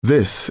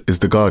This is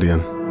The Guardian.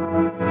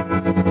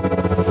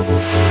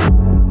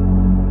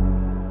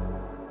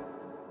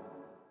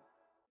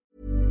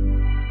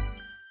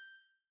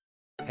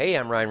 Hey,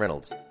 I'm Ryan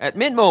Reynolds. At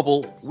Mint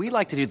Mobile, we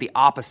like to do the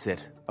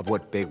opposite of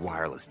what Big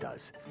Wireless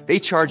does. They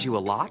charge you a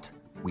lot,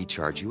 we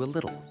charge you a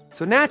little.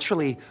 So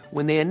naturally,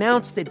 when they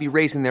announced they'd be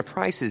raising their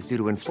prices due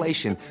to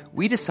inflation,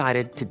 we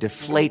decided to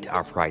deflate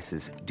our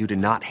prices due to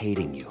not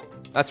hating you.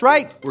 That's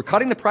right. We're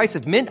cutting the price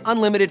of Mint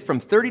Unlimited from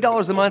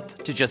 $30 a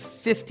month to just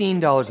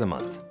 $15 a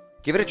month.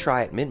 Give it a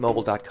try at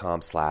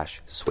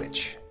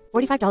mintmobile.com/switch.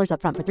 $45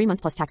 up front for 3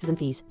 months plus taxes and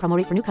fees. Promo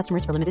rate for new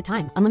customers for limited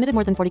time. Unlimited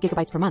more than 40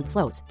 gigabytes per month.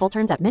 Slows full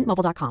terms at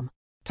mintmobile.com.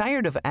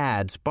 Tired of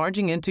ads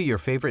barging into your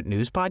favorite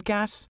news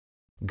podcasts?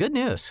 Good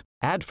news.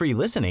 Ad-free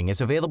listening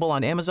is available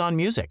on Amazon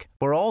Music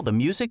for all the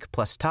music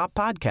plus top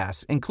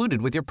podcasts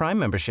included with your Prime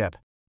membership.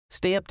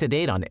 Stay up to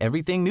date on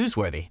everything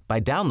newsworthy by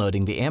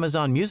downloading the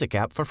Amazon Music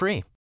app for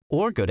free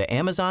or go to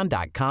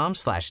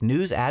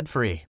amazon.com/news ad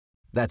free.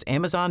 That's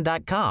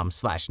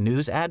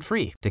amazon.com/news ad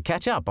free to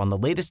catch up on the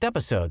latest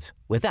episodes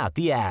without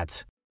the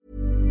ads.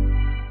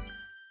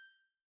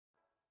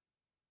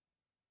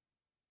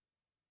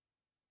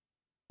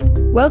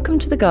 Welcome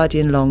to The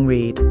Guardian Long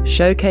Read,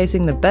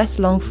 showcasing the best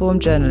long-form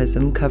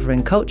journalism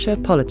covering culture,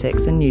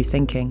 politics and new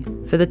thinking.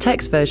 For the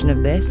text version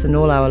of this and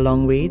all our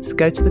long reads,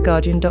 go to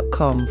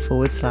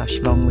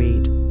theguardian.com/long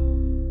read.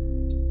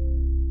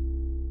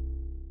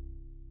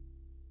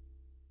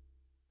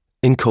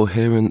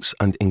 Incoherence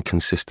and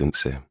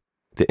Inconsistency,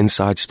 the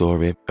inside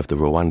story of the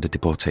Rwanda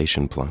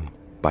deportation plan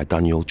by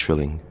Daniel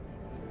Trilling.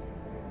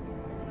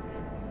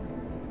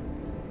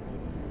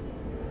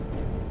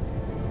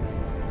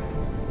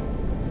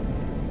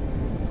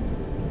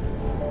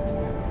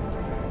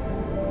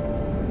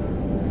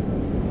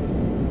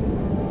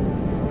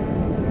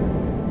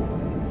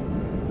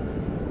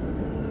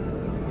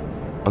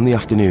 On the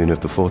afternoon of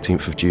the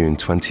 14th of June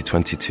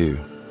 2022,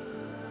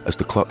 as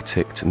the clock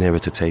ticked nearer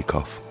to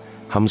takeoff,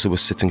 Hamza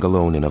was sitting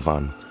alone in a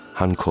van,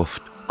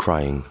 handcuffed,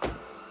 crying.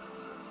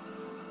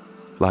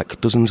 Like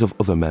dozens of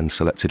other men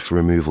selected for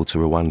removal to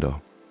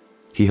Rwanda,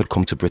 he had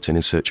come to Britain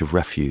in search of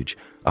refuge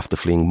after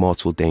fleeing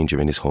mortal danger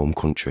in his home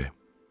country.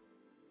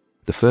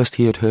 The first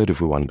he had heard of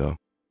Rwanda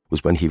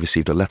was when he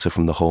received a letter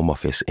from the Home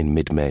Office in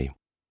mid-May,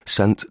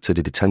 sent to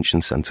the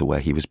detention centre where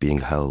he was being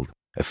held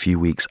a few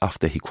weeks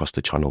after he crossed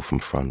the Channel from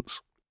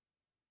France.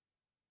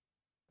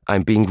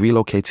 "I'm being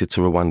relocated to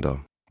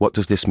Rwanda. What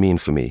does this mean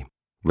for me?"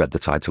 read the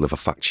title of a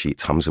fact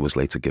sheet Hamza was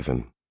later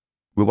given.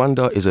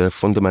 "Rwanda is a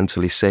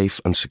fundamentally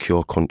safe and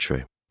secure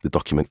country," the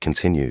document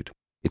continued.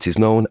 "It is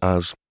known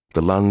as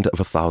the Land of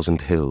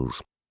 1,000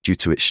 Hills due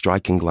to its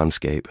striking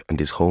landscape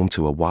and is home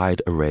to a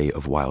wide array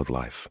of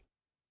wildlife.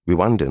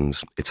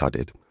 Rwandans," it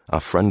added,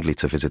 "are friendly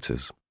to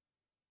visitors."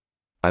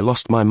 "I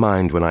lost my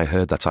mind when I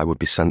heard that I would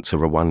be sent to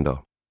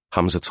Rwanda,"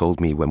 Hamza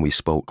told me when we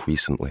spoke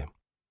recently.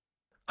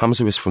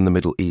 Hamza is from the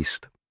Middle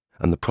East,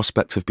 and the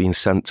prospect of being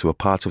sent to a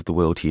part of the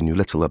world he knew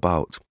little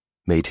about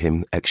made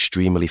him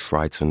extremely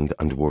frightened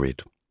and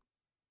worried.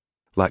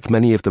 Like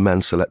many of the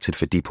men selected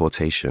for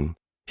deportation,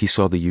 he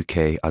saw the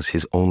UK as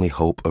his only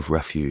hope of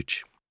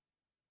refuge.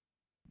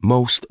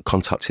 Most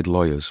contacted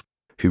lawyers,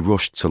 who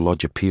rushed to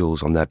lodge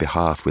appeals on their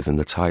behalf within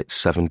the tight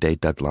 7-day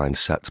deadline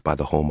set by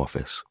the Home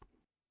Office.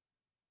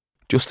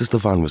 Just as the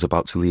van was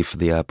about to leave for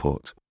the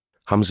airport,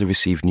 Hamza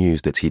received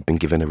news that he'd been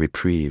given a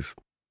reprieve.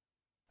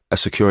 "A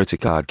security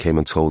guard came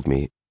and told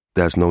me,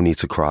 'There's no need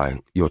to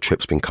cry, your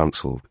trip's been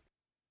cancelled.'"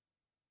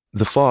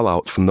 The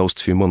fallout from those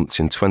 2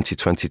 months in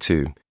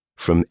 2022,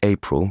 from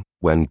April,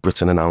 when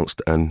Britain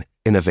announced an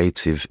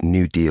innovative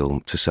New Deal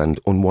to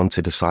send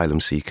unwanted asylum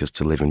seekers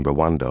to live in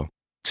Rwanda,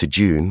 to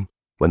June,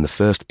 when the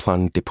first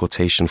planned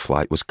deportation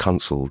flight was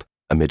cancelled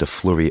amid a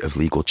flurry of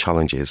legal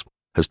challenges,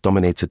 has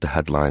dominated the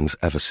headlines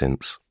ever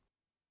since.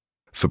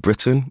 For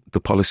Britain,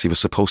 the policy was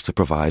supposed to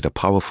provide a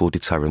powerful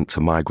deterrent to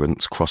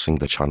migrants crossing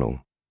the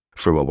Channel.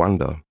 For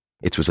Rwanda,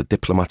 it was a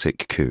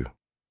diplomatic coup.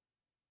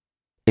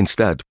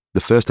 Instead,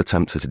 the first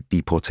attempt at a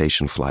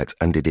deportation flight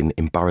ended in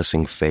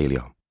embarrassing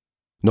failure.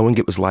 Knowing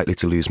it was likely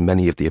to lose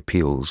many of the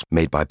appeals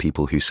made by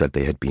people who said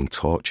they had been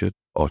tortured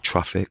or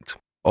trafficked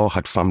or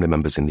had family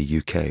members in the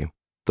UK,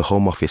 the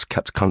Home Office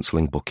kept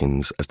cancelling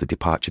bookings as the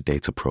departure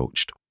date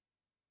approached.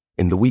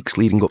 In the weeks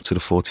leading up to the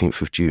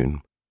 14th of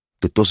June,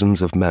 the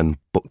dozens of men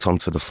booked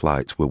onto the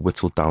flight were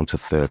whittled down to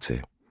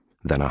 30,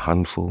 then a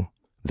handful,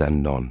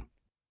 then none.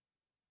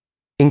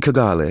 In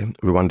Kigali,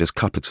 Rwanda's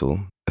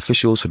capital,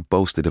 officials had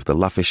boasted of the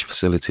lavish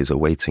facilities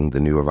awaiting the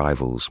new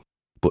arrivals,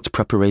 but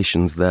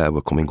preparations there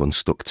were coming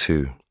unstuck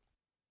too.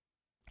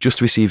 Just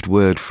received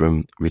word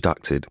from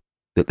Redacted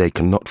that they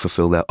cannot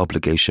fulfill their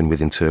obligation with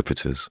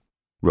interpreters,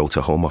 wrote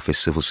a Home Office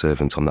civil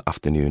servant on the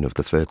afternoon of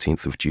the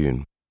 13th of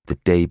June, the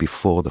day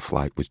before the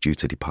flight was due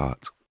to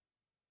depart.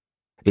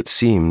 It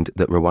seemed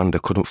that Rwanda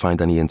couldn't find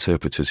any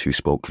interpreters who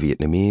spoke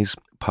Vietnamese,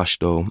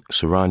 Pashto,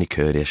 Sorani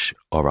Kurdish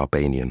or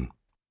Albanian.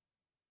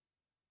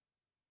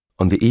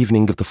 On the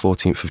evening of the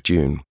 14th of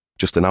June,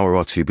 just an hour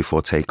or two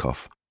before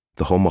takeoff,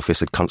 the Home Office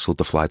had cancelled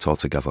the flight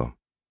altogether,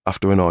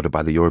 after an order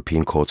by the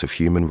European Court of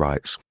Human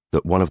Rights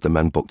that one of the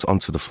men booked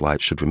onto the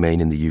flight should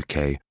remain in the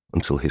UK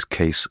until his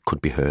case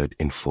could be heard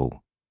in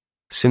full.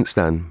 Since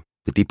then,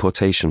 the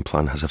deportation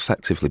plan has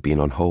effectively been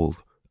on hold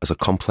as a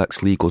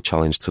complex legal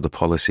challenge to the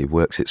policy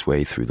works its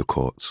way through the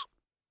courts.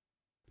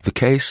 The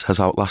case has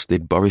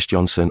outlasted Boris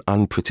Johnson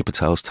and Priti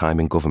Patel's time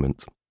in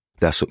government.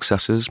 Their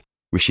successors,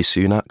 Rishi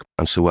Sunak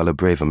and Suella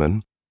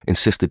Braverman,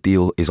 insist the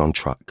deal is on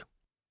track.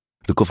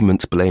 The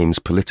government blames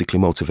politically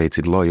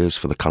motivated lawyers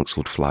for the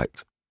cancelled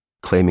flight,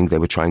 claiming they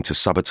were trying to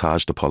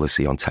sabotage the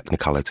policy on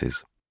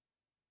technicalities.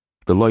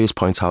 The lawyers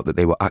point out that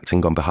they were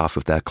acting on behalf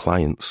of their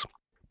clients,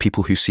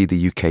 people who see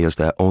the UK as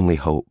their only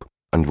hope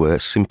and were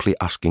simply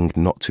asking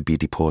not to be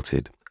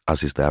deported,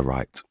 as is their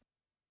right.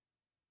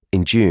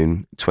 In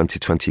June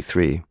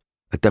 2023,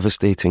 a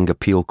devastating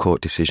appeal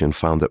court decision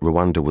found that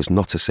Rwanda was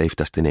not a safe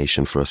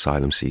destination for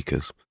asylum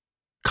seekers,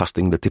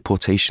 casting the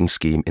deportation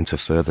scheme into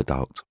further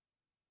doubt.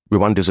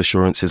 Rwanda's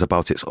assurances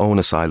about its own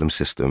asylum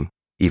system,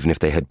 even if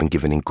they had been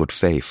given in good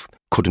faith,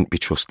 couldn't be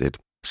trusted,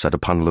 said a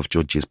panel of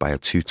judges by a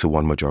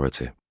 2-1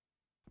 majority.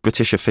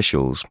 British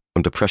officials,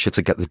 under pressure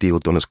to get the deal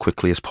done as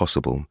quickly as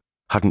possible,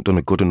 hadn't done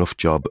a good enough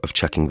job of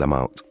checking them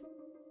out.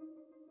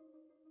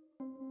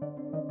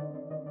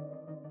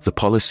 The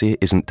policy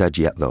isn't dead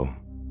yet, though.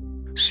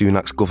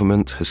 Sunak's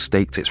government has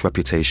staked its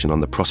reputation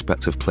on the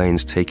prospect of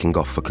planes taking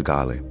off for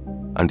Kigali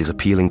and is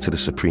appealing to the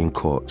Supreme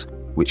Court,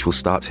 which will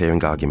start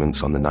hearing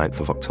arguments on the 9th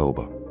of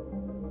October.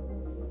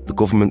 The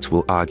government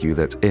will argue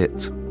that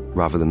it,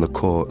 rather than the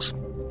courts,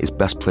 is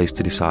best placed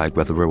to decide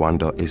whether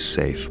Rwanda is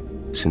safe,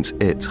 since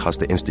it has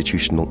the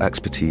institutional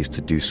expertise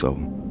to do so.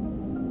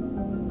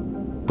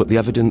 But the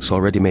evidence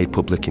already made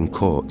public in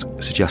court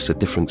suggests a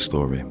different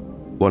story.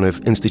 One of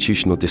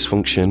institutional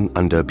dysfunction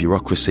and a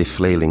bureaucracy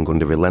flailing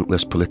under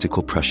relentless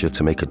political pressure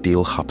to make a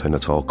deal happen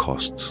at all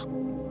costs.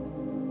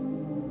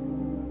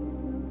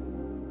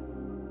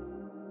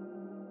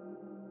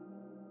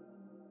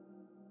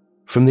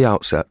 From the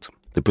outset,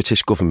 the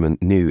British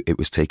government knew it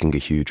was taking a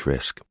huge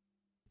risk.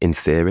 In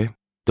theory,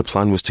 the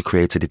plan was to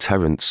create a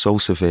deterrent so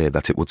severe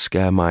that it would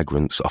scare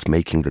migrants off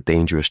making the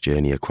dangerous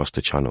journey across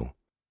the Channel.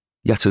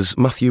 Yet as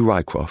Matthew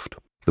Rycroft,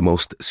 the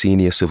most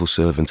senior civil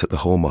servant at the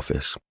Home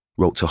Office,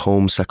 wrote to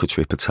Home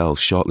Secretary Patel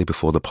shortly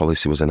before the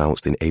policy was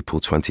announced in April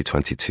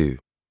 2022,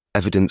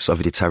 evidence of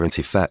a deterrent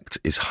effect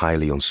is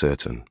highly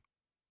uncertain.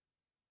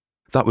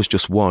 That was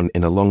just one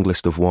in a long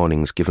list of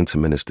warnings given to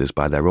ministers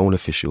by their own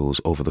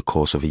officials over the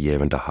course of a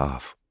year and a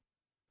half.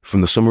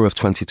 From the summer of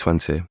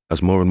 2020,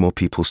 as more and more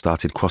people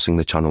started crossing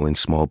the Channel in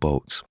small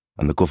boats,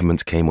 and the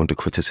government came under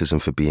criticism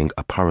for being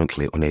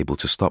apparently unable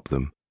to stop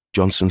them,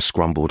 Johnson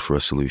scrambled for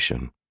a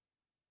solution.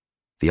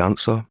 The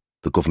answer,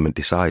 the government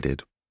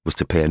decided, was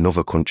to pay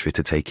another country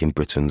to take in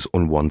Britain's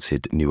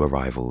unwanted new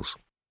arrivals.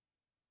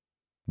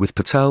 With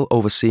Patel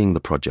overseeing the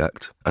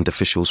project and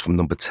officials from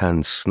Number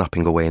 10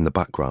 snapping away in the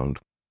background,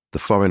 the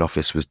Foreign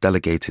Office was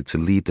delegated to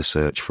lead the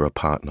search for a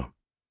partner.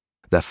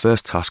 Their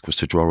first task was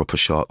to draw up a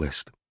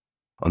shortlist.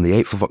 On the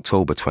 8th of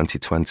October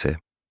 2020,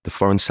 the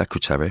Foreign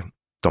Secretary,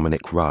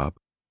 Dominic Raab,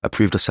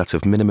 approved a set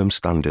of minimum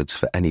standards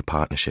for any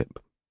partnership.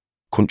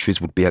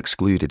 Countries would be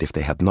excluded if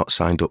they had not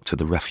signed up to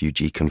the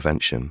Refugee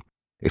Convention,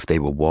 if they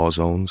were war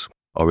zones,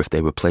 or if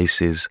they were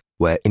places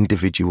where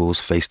individuals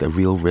faced a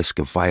real risk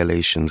of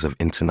violations of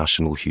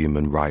international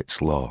human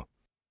rights law.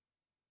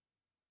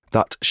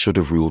 That should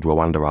have ruled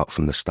Rwanda out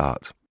from the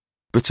start.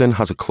 Britain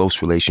has a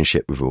close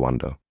relationship with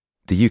Rwanda.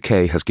 The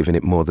UK has given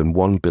it more than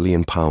 £1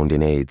 billion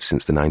in aid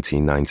since the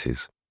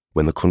 1990s,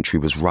 when the country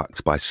was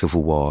racked by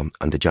civil war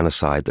and a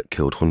genocide that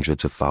killed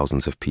hundreds of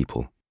thousands of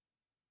people.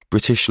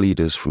 British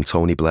leaders from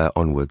Tony Blair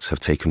onwards have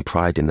taken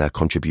pride in their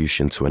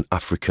contribution to an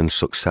African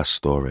success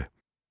story.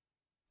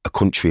 A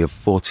country of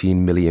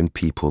 14 million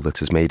people that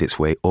has made its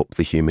way up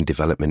the Human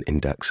Development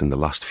Index in the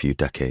last few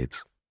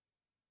decades.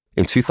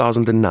 In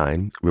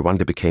 2009,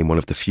 Rwanda became one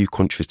of the few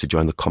countries to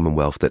join the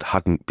Commonwealth that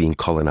hadn't been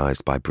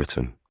colonised by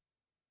Britain.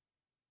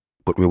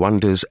 But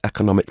Rwanda's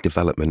economic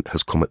development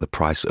has come at the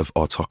price of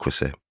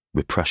autocracy,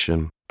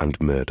 repression and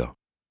murder.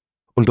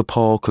 Under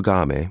Paul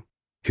Kagame,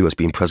 who has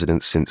been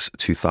president since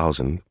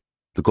 2000,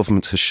 the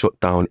government has shut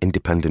down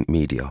independent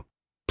media,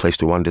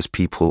 placed Rwanda's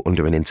people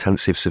under an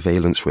intensive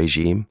surveillance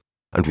regime,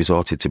 and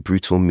resorted to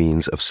brutal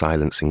means of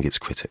silencing its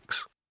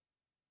critics.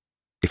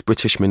 If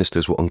British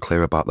ministers were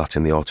unclear about that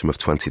in the autumn of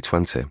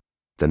 2020,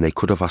 then they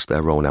could have asked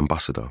their own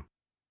ambassador.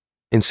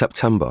 In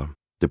September,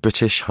 the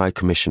British High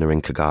Commissioner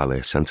in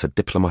Kigali sent a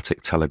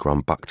diplomatic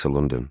telegram back to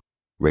London,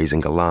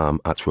 raising alarm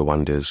at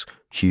Rwanda's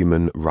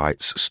human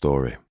rights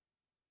story.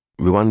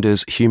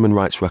 Rwanda's human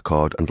rights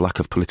record and lack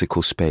of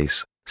political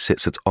space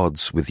sits at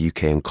odds with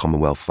UK and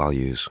Commonwealth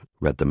values,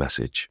 read the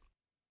message.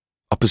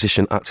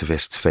 Opposition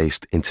activists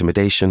faced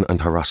intimidation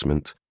and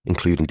harassment,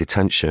 including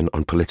detention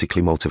on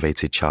politically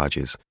motivated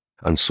charges,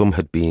 and some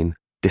had been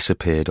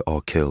disappeared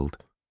or killed.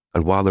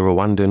 And while the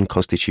Rwandan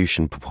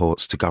constitution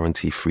purports to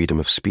guarantee freedom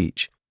of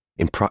speech,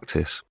 in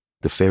practice,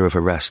 the fear of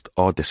arrest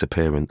or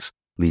disappearance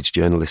leads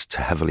journalists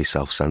to heavily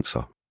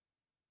self-censor.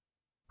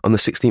 On the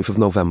 16th of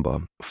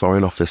November,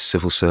 Foreign Office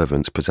civil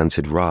servants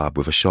presented Raab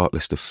with a short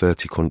list of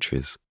 30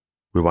 countries.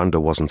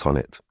 Rwanda wasn't on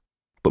it.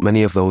 But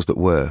many of those that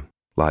were,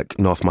 like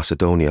North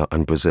Macedonia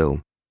and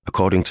Brazil,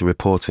 according to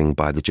reporting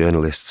by the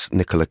journalists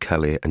Nicola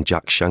Kelly and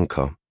Jack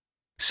Schenker,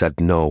 said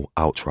no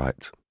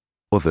outright.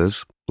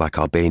 Others, like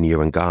Albania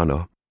and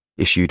Ghana,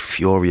 issued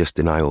furious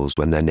denials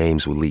when their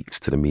names were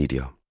leaked to the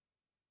media.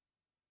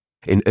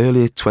 In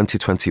early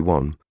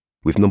 2021,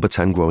 with Number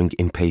 10 growing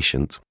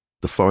impatient,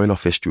 the Foreign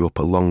Office drew up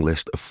a long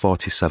list of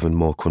 47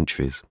 more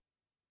countries.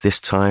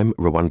 This time,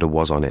 Rwanda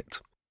was on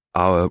it.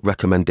 Our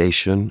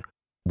recommendation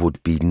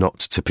would be not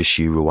to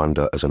pursue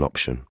Rwanda as an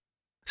option,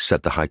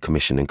 said the High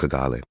Commission in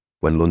Kigali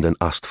when London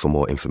asked for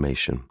more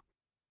information.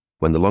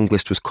 When the long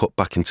list was cut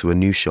back into a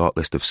new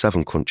shortlist of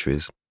 7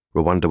 countries,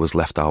 Rwanda was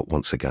left out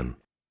once again.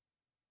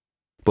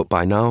 But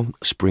by now,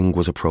 spring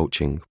was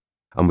approaching,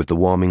 and with the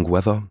warming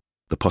weather,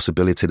 the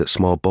possibility that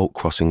small boat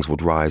crossings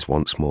would rise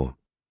once more.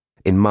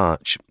 In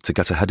March, to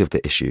get ahead of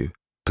the issue,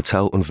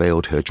 Patel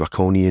unveiled her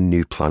draconian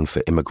new plan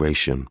for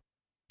immigration,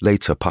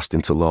 later passed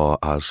into law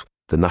as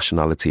the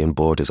Nationality and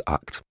Borders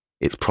Act.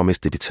 It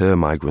promised to deter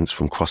migrants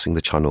from crossing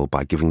the channel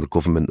by giving the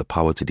government the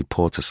power to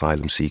deport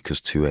asylum seekers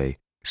to a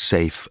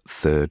safe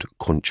third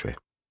country.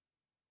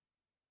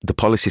 The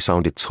policy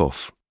sounded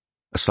tough.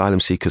 Asylum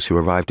seekers who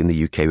arrived in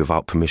the UK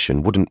without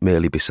permission wouldn't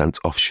merely be sent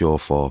offshore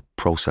for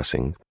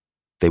processing,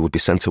 they would be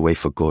sent away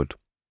for good.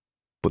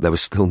 But there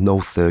was still no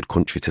third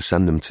country to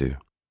send them to.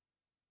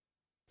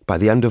 By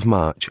the end of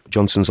March,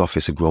 Johnson's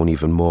office had grown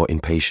even more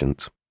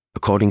impatient.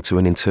 According to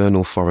an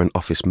internal Foreign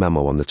Office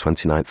memo on the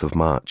 29th of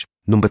March,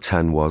 Number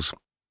 10 was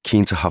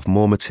keen to have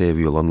more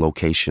material on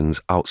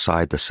locations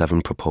outside the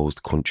 7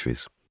 proposed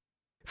countries.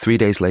 3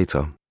 days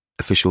later,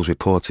 officials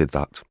reported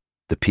that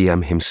the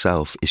PM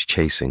himself is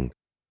chasing.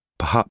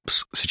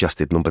 Perhaps,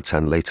 suggested Number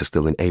 10 later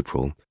still in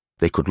April,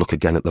 they could look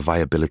again at the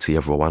viability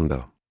of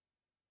Rwanda.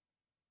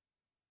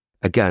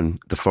 Again,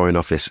 the Foreign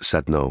Office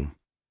said no.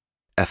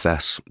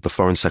 FS, the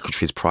Foreign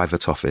Secretary's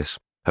private office,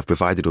 have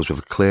provided us with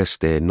a clear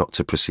steer not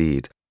to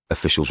proceed,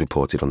 officials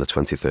reported on the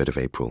 23rd of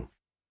April.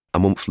 A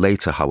month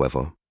later,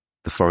 however,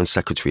 the Foreign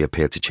Secretary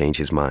appeared to change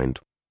his mind.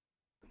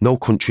 No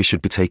country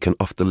should be taken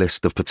off the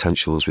list of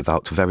potentials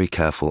without very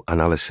careful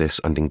analysis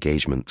and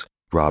engagement,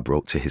 Raab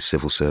wrote to his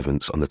civil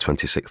servants on the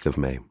 26th of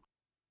May.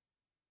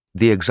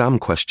 The exam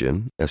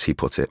question, as he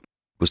put it,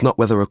 was not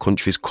whether a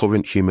country's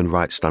current human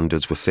rights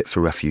standards were fit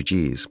for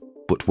refugees,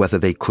 but whether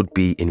they could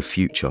be in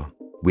future,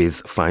 with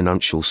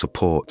financial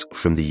support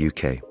from the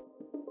UK.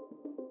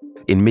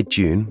 In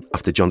mid-June,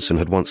 after Johnson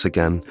had once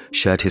again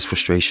shared his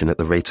frustration at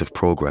the rate of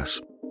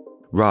progress,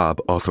 Raab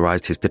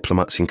authorised his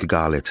diplomats in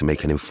Kigali to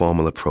make an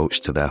informal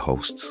approach to their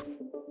hosts.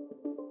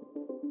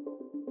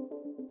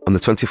 On the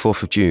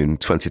 24th of June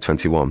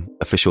 2021,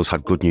 officials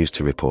had good news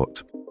to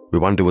report.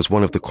 Rwanda was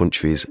one of the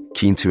countries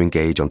keen to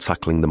engage on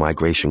tackling the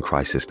migration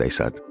crisis, they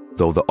said,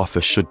 though the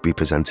offer should be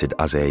presented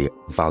as a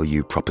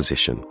value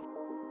proposition.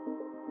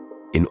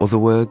 In other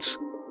words,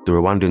 the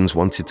Rwandans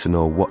wanted to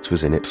know what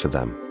was in it for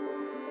them.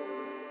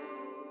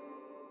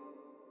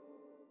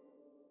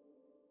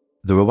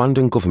 The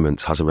Rwandan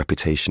government has a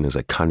reputation as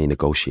a canny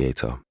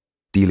negotiator.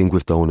 Dealing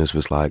with donors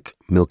was like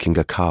milking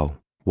a cow,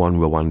 one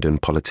Rwandan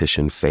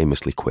politician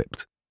famously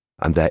quipped,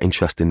 and their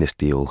interest in this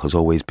deal has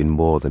always been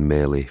more than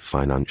merely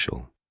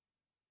financial.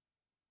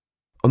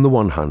 On the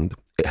one hand,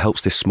 it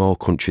helps this small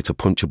country to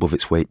punch above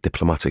its weight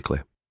diplomatically.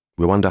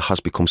 Rwanda has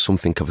become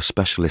something of a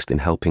specialist in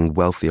helping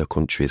wealthier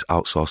countries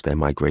outsource their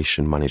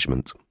migration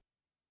management.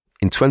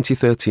 In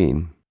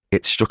 2013,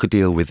 it struck a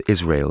deal with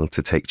Israel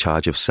to take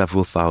charge of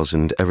several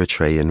thousand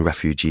Eritrean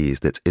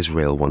refugees that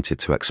Israel wanted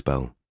to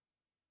expel.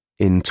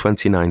 In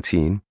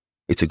 2019,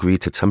 it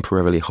agreed to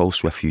temporarily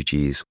host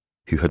refugees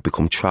who had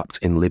become trapped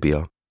in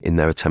Libya in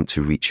their attempt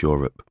to reach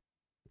Europe.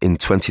 In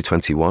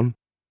 2021,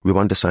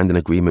 Rwanda signed an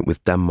agreement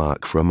with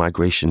Denmark for a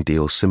migration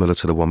deal similar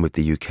to the one with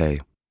the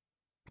UK.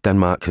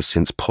 Denmark has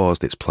since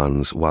paused its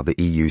plans while the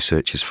EU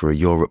searches for a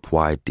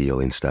Europe-wide deal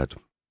instead.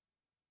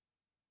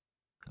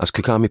 As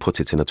Kagame put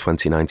it in a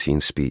 2019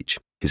 speech,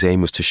 his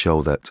aim was to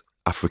show that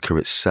Africa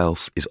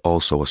itself is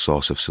also a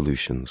source of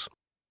solutions.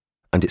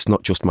 And it's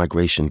not just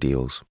migration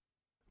deals.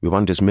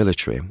 Rwanda's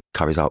military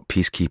carries out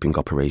peacekeeping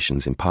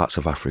operations in parts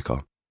of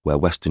Africa where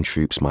Western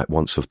troops might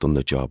once have done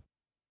the job.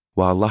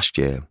 While last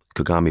year,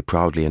 Kagame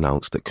proudly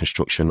announced that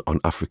construction on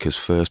Africa's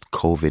first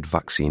COVID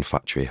vaccine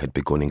factory had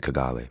begun in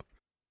Kigali.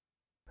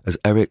 As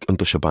Eric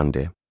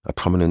Ndushabande, a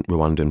prominent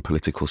Rwandan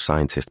political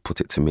scientist, put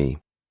it to me,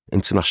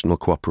 international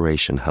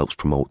cooperation helps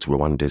promote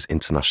Rwanda's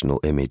international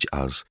image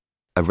as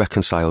a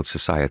reconciled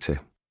society,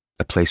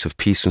 a place of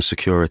peace and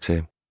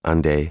security,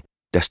 and a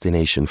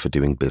destination for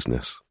doing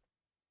business.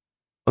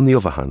 On the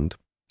other hand,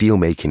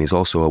 deal-making is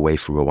also a way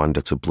for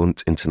Rwanda to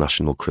blunt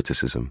international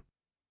criticism.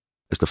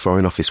 As the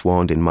Foreign Office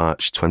warned in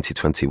March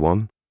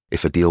 2021,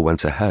 if a deal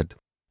went ahead,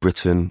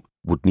 Britain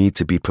would need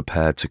to be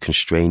prepared to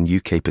constrain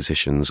UK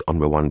positions on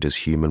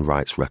Rwanda's human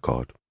rights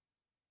record.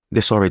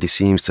 This already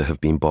seems to have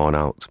been borne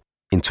out.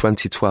 In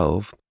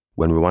 2012,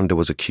 when Rwanda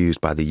was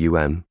accused by the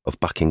UN of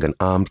backing an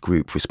armed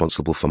group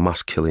responsible for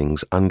mass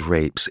killings and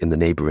rapes in the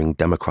neighbouring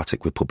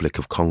Democratic Republic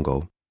of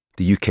Congo,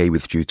 The UK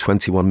withdrew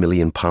 £21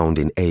 million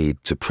in aid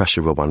to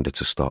pressure Rwanda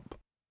to stop.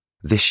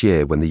 This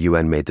year, when the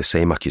UN made the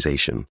same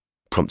accusation,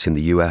 prompting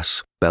the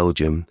US,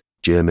 Belgium,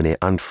 Germany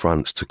and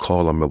France to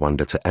call on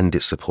Rwanda to end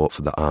its support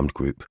for the armed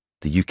group,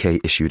 the UK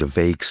issued a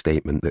vague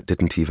statement that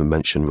didn't even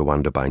mention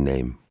Rwanda by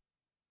name.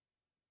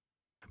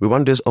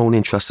 Rwanda's own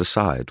interests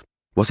aside,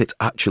 was it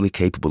actually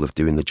capable of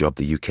doing the job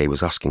the UK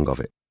was asking of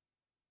it?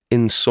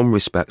 In some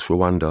respects,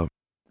 Rwanda,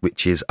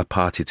 which is a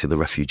party to the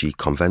Refugee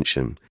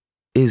Convention,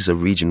 is a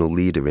regional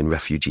leader in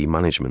refugee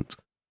management.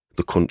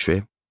 The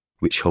country,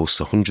 which hosts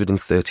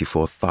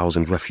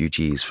 134,000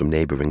 refugees from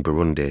neighbouring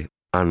Burundi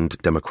and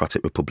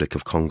Democratic Republic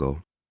of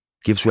Congo,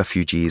 gives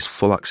refugees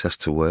full access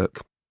to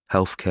work,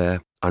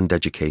 healthcare and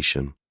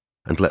education,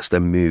 and lets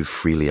them move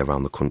freely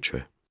around the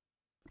country.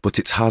 But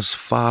it has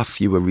far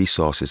fewer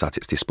resources at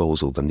its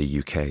disposal than the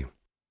UK.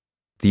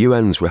 The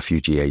UN's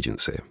refugee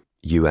agency,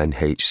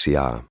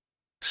 UNHCR,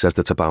 says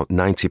that about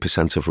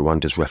 90% of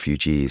Rwanda's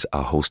refugees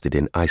are hosted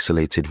in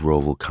isolated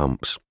rural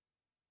camps,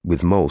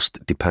 with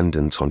most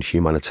dependent on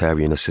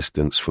humanitarian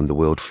assistance from the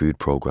World Food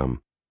Programme,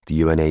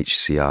 the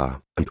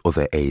UNHCR, and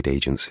other aid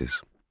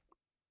agencies.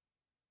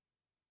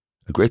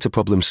 A greater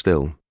problem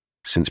still,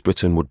 since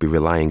Britain would be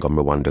relying on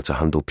Rwanda to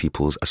handle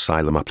people's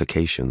asylum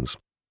applications,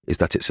 is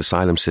that its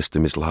asylum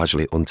system is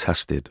largely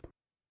untested.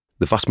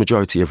 The vast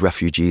majority of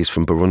refugees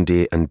from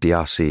Burundi and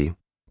DRC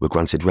were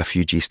granted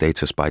refugee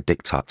status by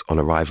diktat on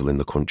arrival in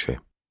the country.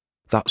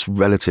 That's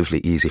relatively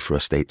easy for a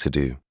state to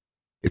do.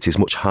 It is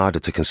much harder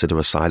to consider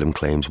asylum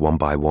claims one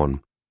by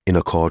one, in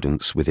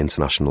accordance with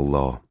international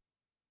law.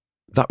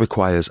 That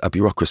requires a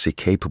bureaucracy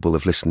capable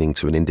of listening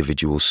to an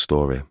individual's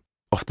story,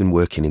 often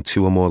working in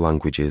 2 or more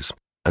languages,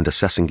 and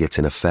assessing it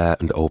in a fair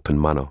and open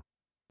manner.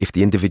 If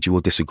the individual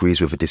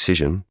disagrees with a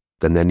decision,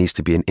 then there needs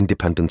to be an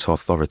independent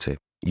authority,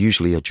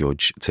 usually a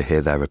judge, to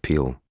hear their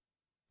appeal.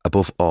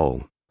 Above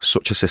all,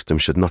 such a system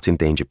should not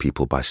endanger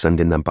people by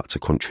sending them back to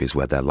countries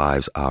where their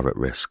lives are at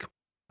risk,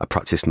 a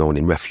practice known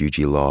in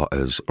refugee law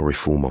as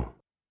rifumo.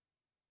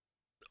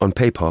 On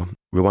paper,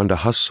 Rwanda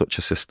has such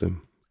a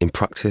system. In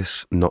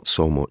practice, not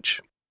so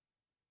much.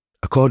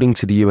 According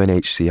to the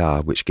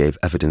UNHCR, which gave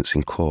evidence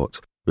in court,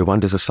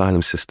 Rwanda's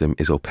asylum system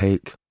is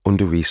opaque,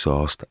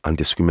 under-resourced and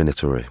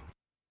discriminatory.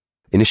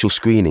 Initial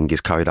screening is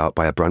carried out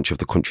by a branch of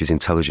the country's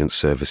intelligence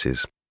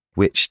services,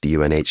 which, the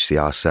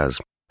UNHCR says,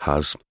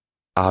 has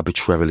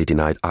arbitrarily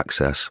denied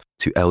access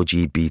to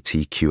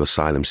LGBTQ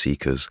asylum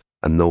seekers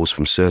and those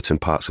from certain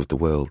parts of the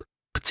world,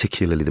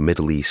 particularly the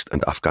Middle East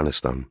and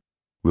Afghanistan.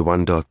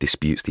 Rwanda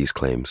disputes these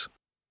claims.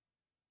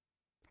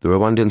 The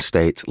Rwandan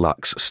state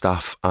lacks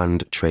staff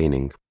and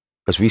training.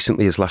 As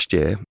recently as last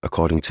year,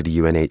 according to the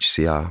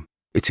UNHCR,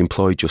 it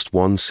employed just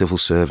one civil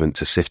servant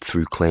to sift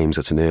through claims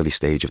at an early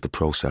stage of the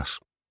process,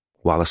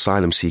 while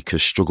asylum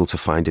seekers struggle to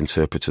find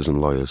interpreters and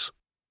lawyers.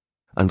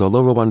 And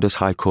although Rwanda's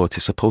High Court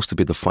is supposed to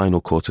be the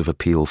final court of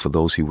appeal for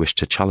those who wish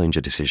to challenge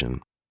a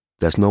decision,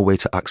 there's no way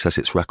to access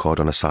its record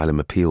on asylum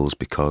appeals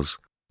because,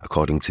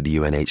 according to the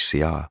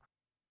UNHCR,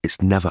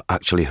 it's never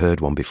actually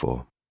heard one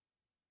before.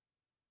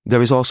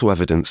 There is also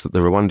evidence that the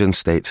Rwandan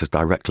state has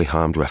directly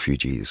harmed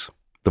refugees.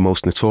 The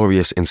most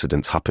notorious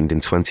incident happened in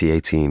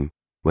 2018,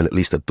 when at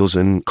least a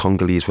dozen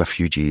Congolese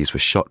refugees were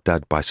shot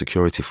dead by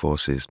security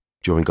forces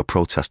during a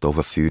protest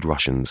over food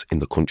rations in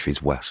the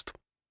country's west.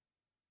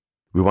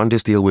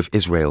 Rwanda's deal with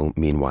Israel,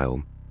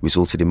 meanwhile,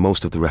 resulted in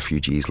most of the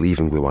refugees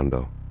leaving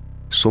Rwanda.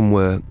 Some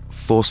were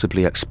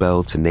forcibly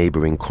expelled to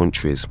neighbouring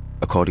countries,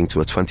 according to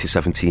a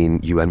 2017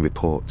 UN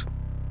report.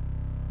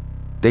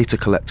 Data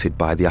collected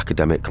by the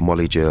academic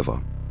Molly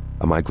Jerva,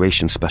 a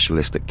migration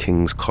specialist at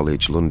King's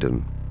College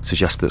London,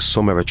 suggests that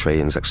some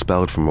Eritreans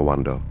expelled from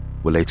Rwanda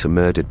were later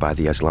murdered by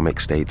the Islamic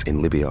State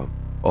in Libya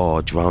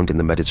or drowned in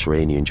the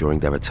Mediterranean during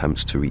their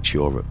attempts to reach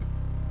Europe.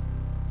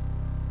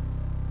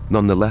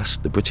 Nonetheless,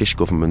 the British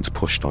government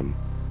pushed on,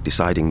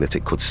 deciding that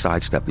it could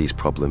sidestep these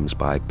problems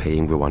by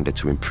paying Rwanda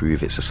to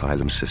improve its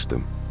asylum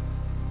system.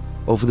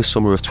 Over the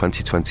summer of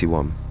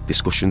 2021,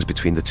 discussions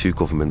between the two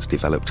governments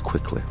developed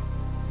quickly.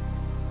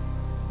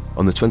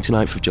 On the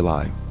 29th of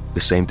July,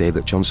 the same day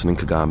that Johnson and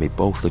Kagame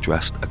both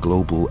addressed a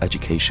global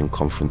education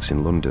conference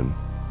in London,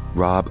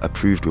 Raab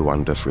approved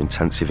Rwanda for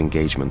intensive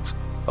engagement,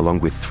 along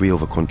with 3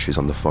 other countries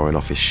on the Foreign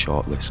Office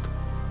shortlist.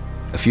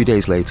 A few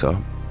days later,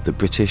 the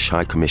British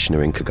High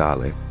Commissioner in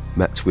Kigali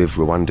met with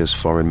Rwanda's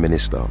Foreign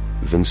Minister,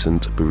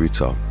 Vincent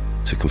Biruta,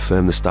 to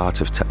confirm the start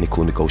of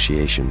technical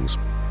negotiations,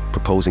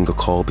 proposing a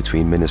call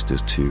between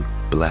ministers to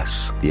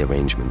bless the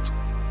arrangement.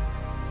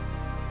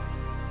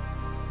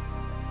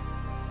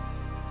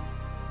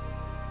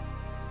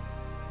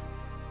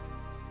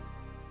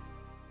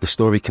 The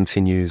story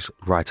continues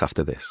right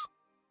after this.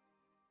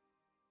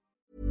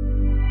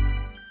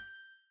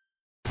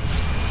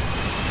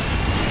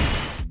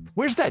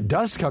 Where's that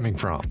dust coming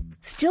from?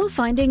 Still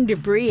finding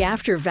debris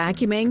after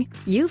vacuuming?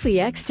 Eufy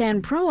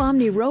X10 Pro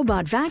Omni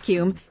Robot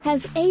Vacuum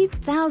has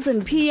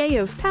 8,000 PA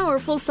of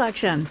powerful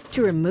suction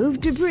to remove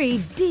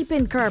debris deep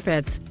in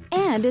carpets.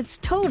 And it's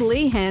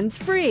totally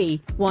hands-free.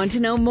 Want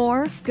to know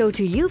more? Go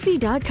to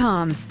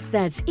eufy.com.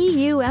 That's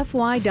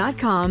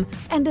EUFY.com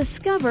and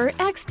discover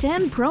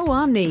X10 Pro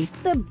Omni,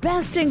 the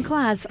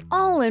best-in-class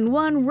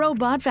all-in-one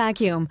robot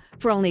vacuum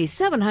for only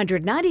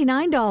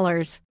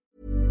 $799.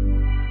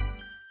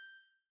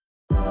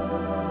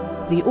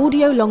 The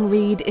audio long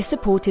read is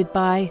supported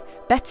by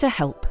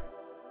BetterHelp.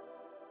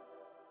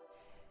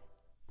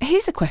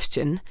 Here's a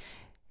question.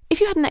 If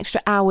you had an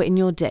extra hour in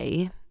your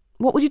day,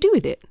 what would you do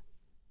with it?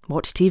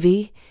 Watch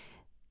TV?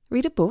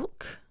 Read a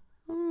book?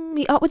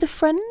 Meet up with a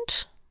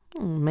friend?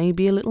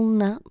 Maybe a little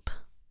nap?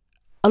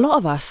 A lot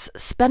of us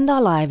spend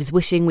our lives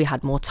wishing we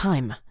had more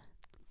time.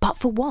 But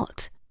for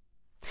what?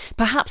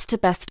 Perhaps to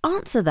best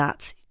answer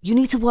that, you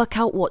need to work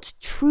out what's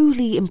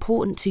truly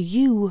important to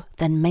you,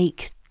 then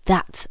make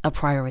that a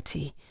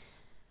priority.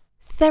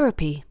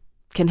 Therapy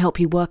can help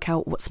you work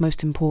out what's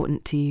most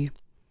important to you.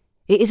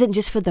 It isn't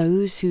just for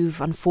those who've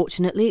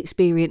unfortunately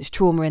experienced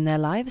trauma in their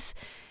lives.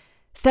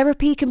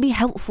 Therapy can be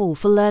helpful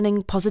for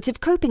learning positive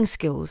coping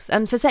skills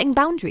and for setting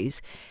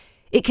boundaries.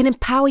 It can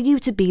empower you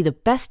to be the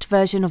best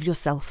version of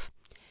yourself.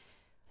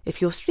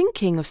 If you're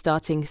thinking of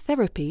starting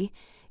therapy,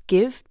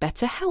 give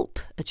BetterHelp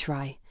a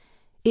try.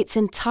 It's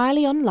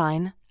entirely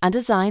online and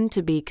designed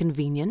to be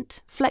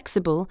convenient,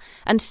 flexible,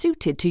 and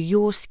suited to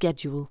your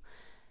schedule.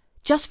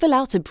 Just fill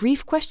out a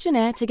brief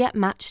questionnaire to get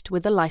matched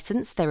with a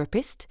licensed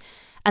therapist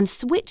and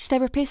switch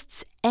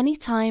therapists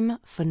anytime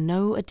for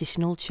no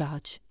additional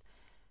charge.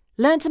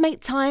 Learn to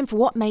make time for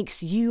what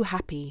makes you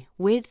happy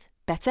with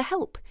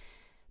BetterHelp.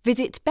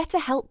 Visit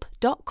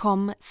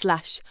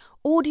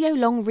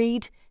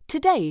betterhelp.com/audiolongread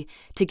today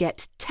to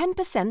get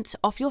 10%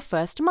 off your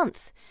first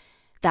month.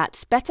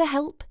 That's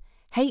BetterHelp,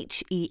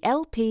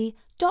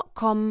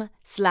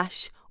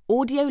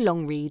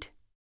 HELP.com/audiolongread.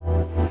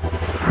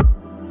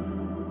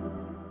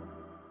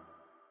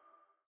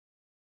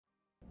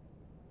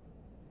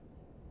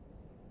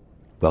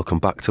 Welcome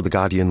back to The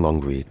Guardian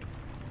Long Read.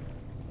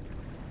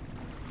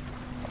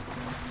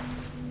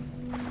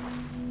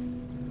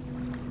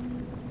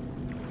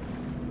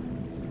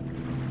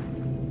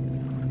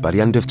 By the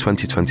end of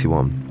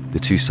 2021, the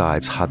two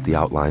sides had the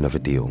outline of a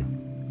deal.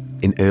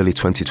 In early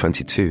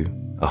 2022,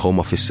 a Home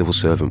Office civil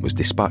servant was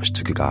dispatched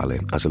to Kigali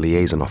as a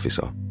liaison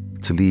officer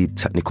to lead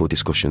technical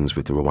discussions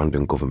with the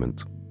Rwandan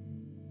government.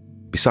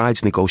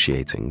 Besides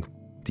negotiating,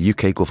 the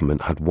UK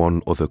government had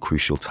one other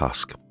crucial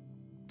task: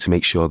 to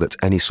make sure that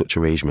any such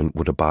arrangement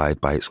would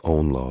abide by its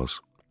own laws.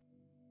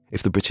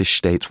 If the British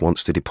state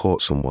wants to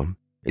deport someone,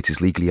 it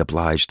is legally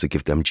obliged to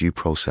give them due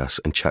process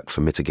and check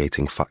for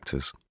mitigating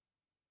factors.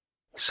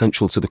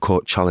 Central to the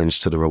court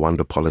challenge to the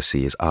Rwanda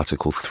policy is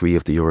Article 3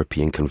 of the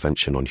European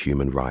Convention on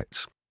Human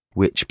Rights,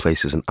 which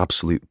places an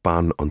absolute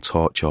ban on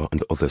torture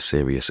and other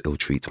serious ill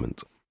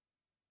treatment.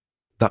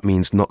 That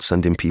means not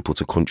sending people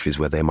to countries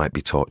where they might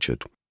be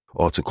tortured,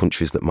 or to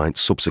countries that might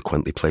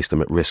subsequently place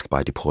them at risk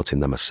by deporting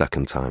them a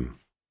second time.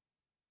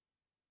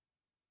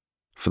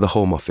 For the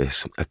Home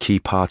Office, a key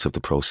part of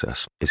the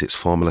process is its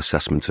formal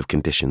assessment of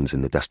conditions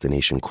in the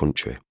destination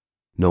country,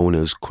 known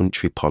as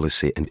Country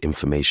Policy and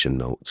Information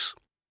Notes,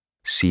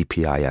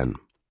 CPIN.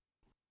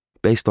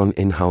 Based on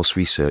in-house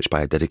research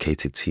by a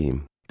dedicated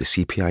team, the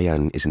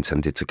CPIN is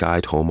intended to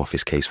guide Home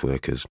Office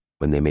caseworkers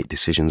when they make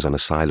decisions on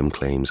asylum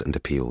claims and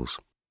appeals.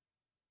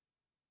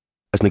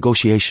 As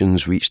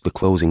negotiations reached the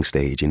closing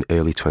stage in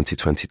early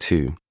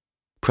 2022,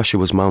 pressure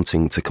was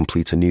mounting to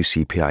complete a new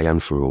CPIN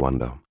for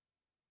Rwanda.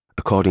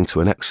 According to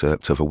an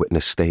excerpt of a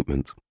witness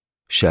statement,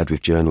 shared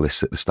with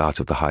journalists at the start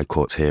of the High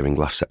Court hearing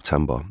last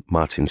September,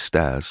 Martin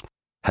Stairs,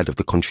 head of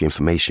the Country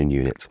Information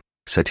Unit,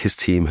 said his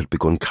team had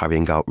begun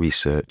carrying out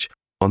research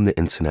on the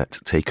internet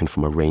taken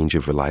from a range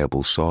of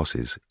reliable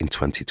sources in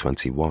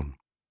 2021.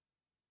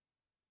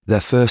 Their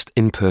first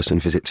in-person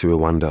visit to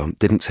Rwanda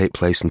didn't take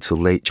place until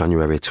late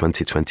January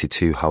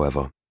 2022,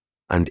 however,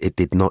 and it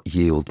did not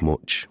yield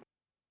much.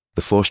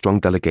 The 4-strong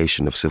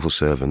delegation of civil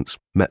servants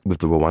met with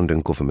the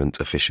Rwandan government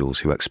officials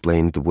who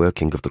explained the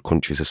working of the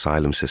country's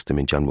asylum system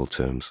in general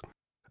terms.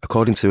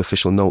 According to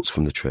official notes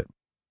from the trip,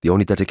 the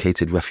only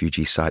dedicated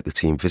refugee site the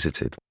team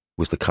visited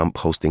was the camp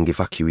hosting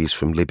evacuees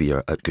from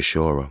Libya at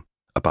Gashora,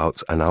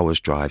 about an hour's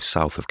drive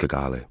south of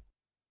Kigali.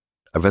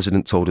 A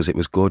resident told us it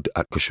was good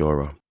at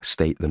Gashora,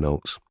 state the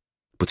notes.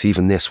 But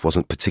even this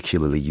wasn't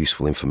particularly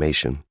useful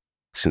information,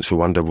 since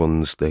Rwanda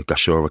runs the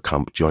Gashora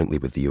camp jointly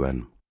with the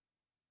UN.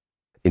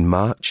 In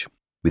March,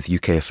 with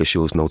UK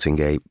officials noting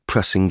a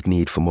pressing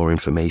need for more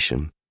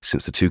information,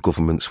 since the two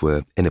governments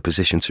were in a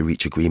position to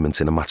reach agreement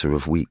in a matter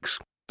of weeks,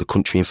 the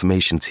country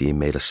information team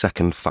made a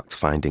second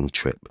fact-finding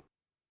trip.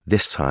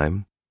 This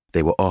time,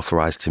 they were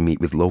authorised to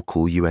meet with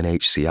local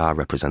UNHCR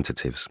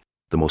representatives,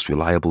 the most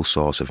reliable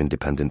source of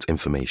independent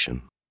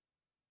information.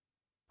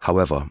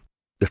 However,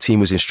 the team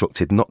was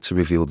instructed not to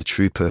reveal the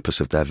true purpose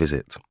of their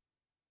visit.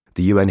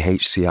 The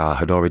UNHCR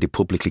had already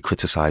publicly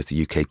criticised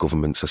the UK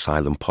government's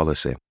asylum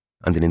policy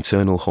and an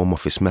internal Home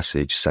Office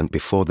message sent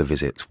before the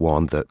visit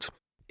warned that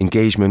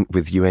engagement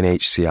with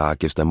UNHCR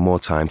gives them more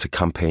time to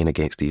campaign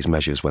against these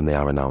measures when they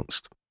are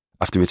announced.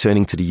 After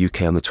returning to the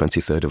UK on the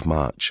 23rd of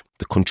March,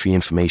 the country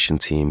information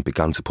team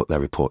began to put their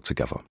report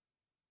together.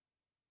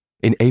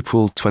 In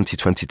April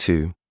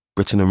 2022,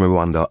 Britain and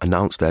Rwanda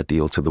announced their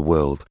deal to the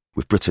world,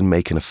 with Britain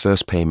making a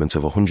first payment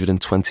of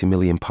 £120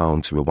 million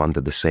to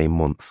Rwanda the same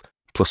month,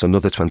 plus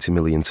another £20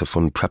 million to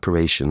fund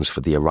preparations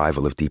for the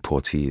arrival of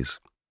deportees.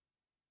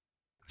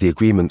 The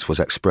agreement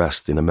was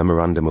expressed in a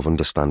Memorandum of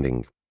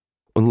Understanding,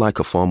 unlike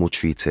a formal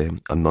treaty,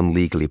 a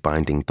non-legally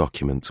binding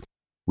document,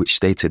 which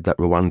stated that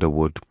Rwanda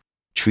would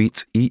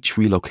treat each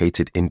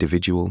relocated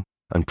individual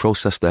and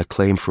process their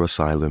claim for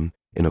asylum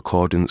in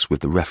accordance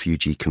with the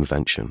Refugee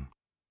Convention.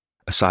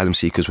 Asylum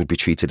seekers would be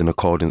treated in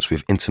accordance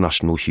with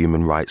international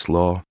human rights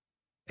law.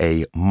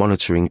 A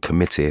monitoring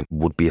committee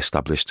would be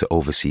established to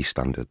oversee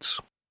standards.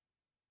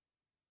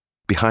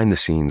 Behind the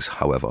scenes,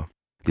 however,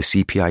 the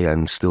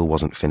CPIN still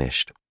wasn't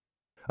finished.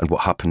 And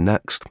what happened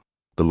next,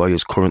 the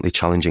lawyers currently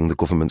challenging the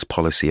government's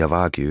policy have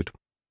argued,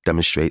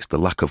 demonstrates the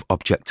lack of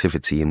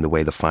objectivity in the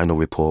way the final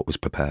report was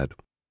prepared.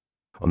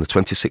 On the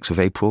 26th of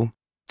April,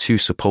 two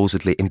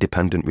supposedly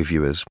independent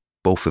reviewers,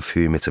 both of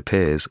whom it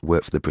appears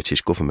work for the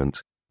British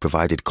government,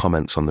 provided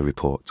comments on the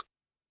report.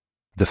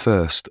 The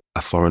first,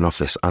 a Foreign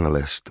Office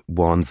analyst,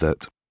 warned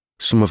that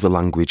some of the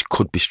language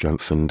could be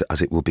strengthened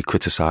as it will be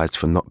criticised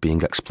for not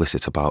being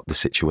explicit about the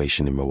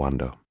situation in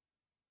Rwanda.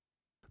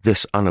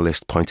 This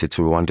analyst pointed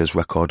to Rwanda's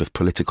record of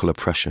political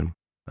oppression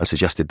and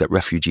suggested that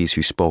refugees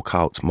who spoke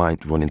out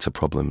might run into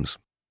problems.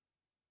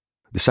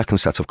 The second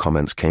set of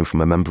comments came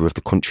from a member of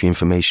the country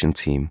information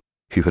team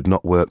who had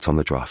not worked on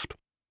the draft.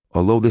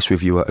 Although this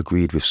reviewer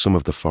agreed with some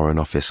of the Foreign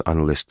Office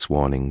analyst's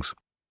warnings,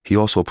 he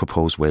also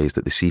proposed ways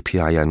that the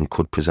CPIN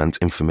could present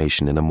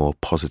information in a more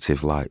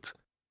positive light.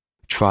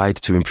 Tried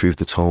to improve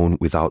the tone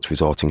without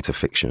resorting to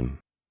fiction,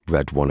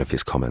 read one of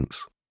his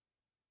comments.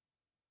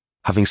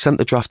 Having sent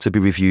the draft to be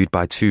reviewed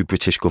by two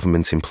British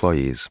government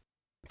employees,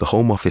 the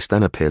Home Office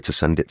then appeared to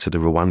send it to the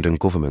Rwandan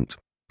government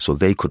so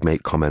they could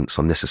make comments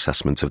on this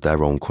assessment of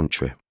their own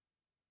country.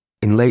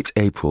 In late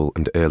April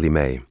and early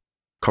May,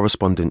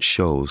 correspondence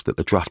shows that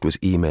the draft was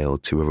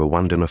emailed to a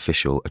Rwandan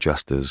official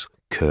addressed as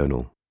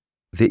Colonel.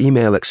 The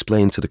email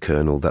explained to the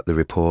Colonel that the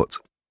report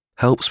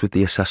helps with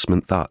the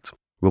assessment that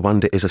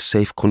Rwanda is a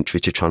safe country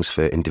to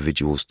transfer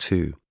individuals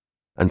to,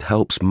 and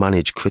helps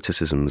manage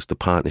criticisms the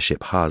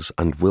partnership has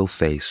and will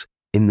face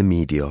in the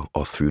media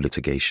or through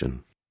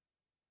litigation.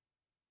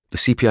 The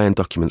CPIN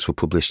documents were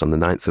published on the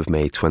 9th of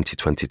May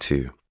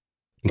 2022,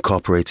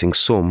 incorporating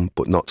some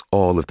but not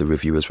all of the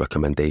reviewer's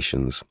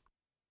recommendations.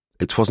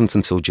 It wasn't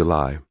until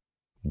July,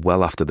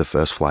 well after the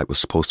first flight was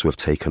supposed to have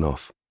taken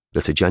off,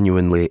 that a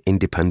genuinely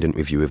independent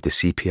review of the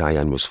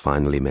CPIN was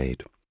finally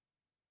made.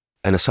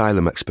 An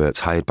asylum expert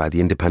hired by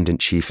the Independent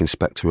Chief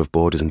Inspector of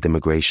Borders and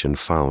Immigration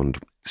found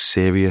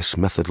serious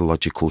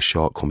methodological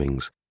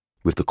shortcomings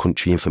with the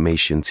country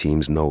information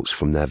team's notes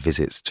from their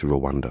visits to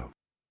Rwanda.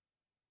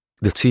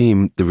 The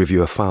team, the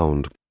reviewer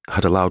found,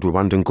 had allowed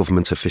Rwandan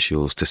government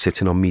officials to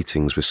sit in on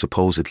meetings with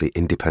supposedly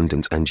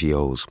independent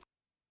NGOs,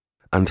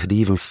 and had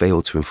even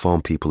failed to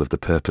inform people of the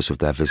purpose of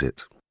their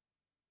visit.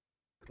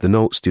 The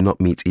notes do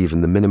not meet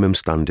even the minimum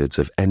standards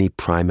of any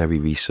primary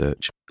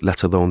research,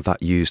 let alone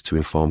that used to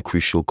inform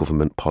crucial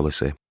government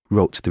policy,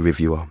 wrote the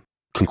reviewer,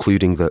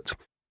 concluding that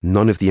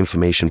none of the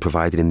information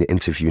provided in the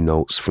interview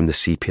notes from the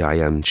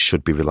CPIN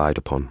should be relied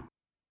upon.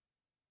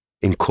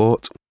 In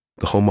court,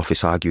 the Home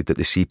Office argued that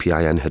the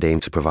CPIN had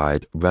aimed to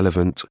provide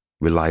relevant,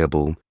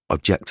 reliable,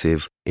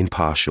 objective,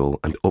 impartial,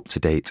 and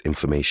up-to-date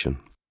information.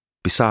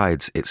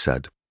 Besides, it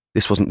said,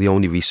 this wasn't the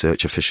only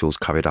research officials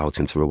carried out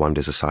into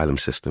Rwanda's asylum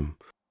system.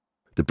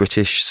 The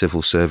British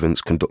civil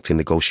servants conducting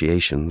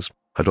negotiations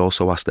had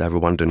also asked their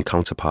Rwandan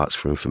counterparts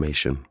for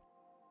information.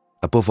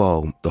 Above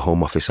all, the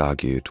Home Office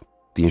argued,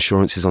 the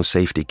assurances on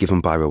safety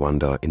given by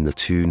Rwanda in the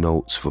two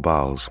notes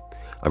verbales,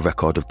 a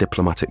record of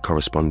diplomatic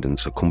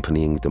correspondence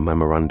accompanying the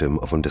Memorandum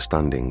of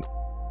Understanding,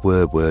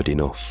 were word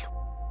enough.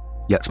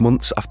 Yet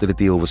months after the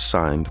deal was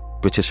signed,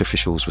 British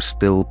officials were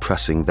still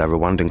pressing their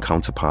Rwandan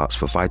counterparts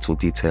for vital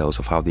details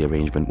of how the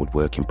arrangement would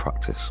work in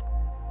practice.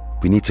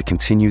 We need to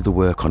continue the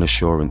work on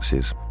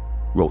assurances,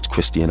 wrote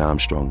Christian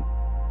Armstrong,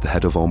 the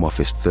head of Home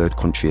Office Third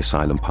Country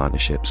Asylum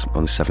Partnerships,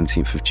 on the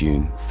 17th of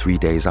June, 3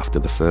 days after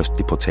the first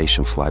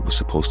deportation flight was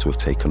supposed to have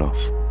taken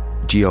off.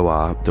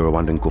 GOR, the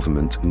Rwandan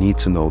government, need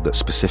to know that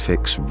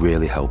specifics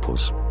really help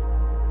us.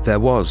 There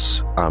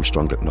was,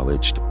 Armstrong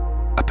acknowledged,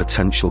 a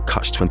potential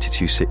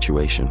catch-22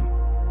 situation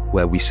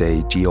where we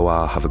say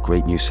GOR have a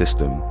great new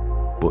system,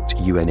 but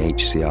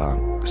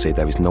UNHCR say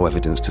there is no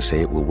evidence to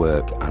say it will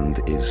work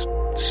and is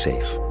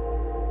safe.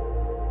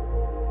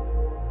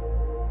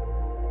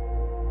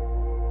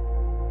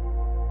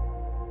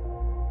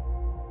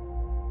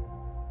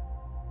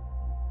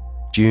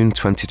 June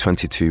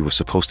 2022 was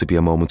supposed to be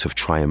a moment of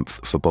triumph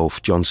for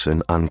both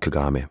Johnson and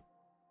Kagame.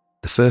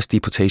 The first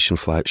deportation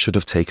flight should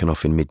have taken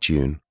off in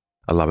mid-June,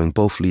 allowing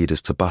both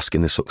leaders to bask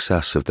in the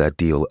success of their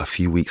deal a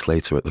few weeks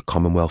later at the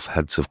Commonwealth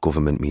Heads of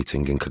Government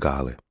meeting in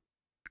Kigali.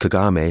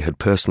 Kagame had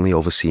personally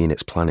overseen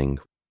its planning,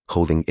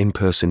 holding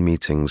in-person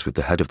meetings with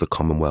the head of the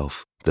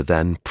Commonwealth, the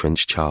then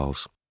Prince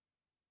Charles.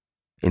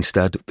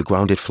 Instead, the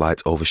grounded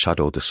flight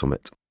overshadowed the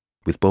summit,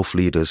 with both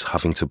leaders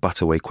having to bat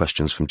away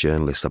questions from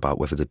journalists about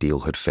whether the deal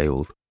had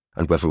failed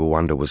and whether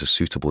Rwanda was a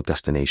suitable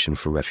destination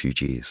for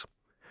refugees.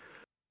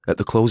 At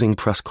the closing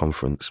press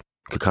conference,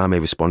 Kagame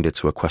responded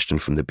to a question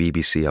from the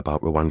BBC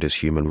about Rwanda's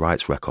human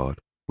rights record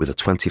with a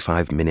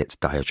 25-minute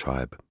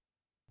diatribe.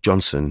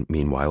 Johnson,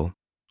 meanwhile,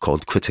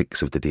 called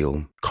critics of the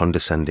deal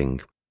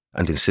condescending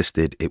and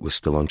insisted it was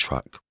still on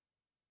track.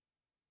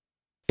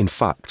 In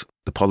fact,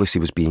 the policy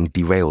was being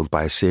derailed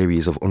by a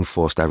series of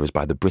unforced errors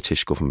by the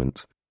British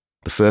government.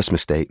 The first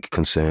mistake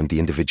concerned the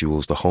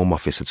individuals the Home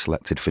Office had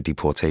selected for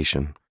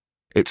deportation.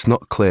 It's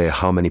not clear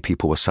how many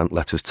people were sent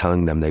letters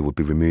telling them they would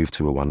be removed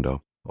to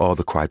Rwanda, or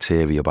the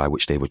criteria by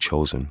which they were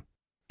chosen.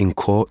 In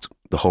court,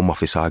 the Home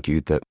Office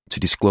argued that to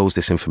disclose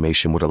this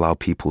information would allow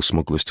people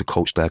smugglers to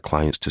coach their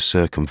clients to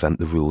circumvent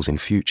the rules in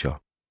future.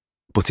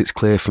 But it's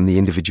clear from the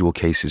individual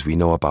cases we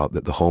know about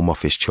that the Home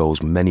Office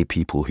chose many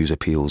people whose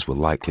appeals were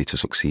likely to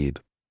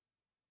succeed.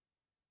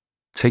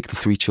 Take the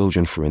 3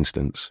 children, for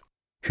instance,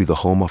 who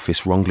the Home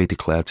Office wrongly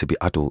declared to be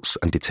adults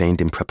and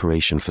detained in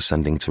preparation for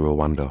sending to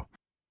Rwanda.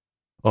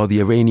 Or the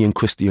Iranian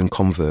Christian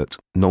convert,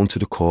 known to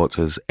the court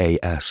as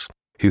AS,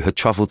 who had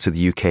travelled to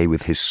the UK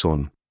with his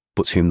son,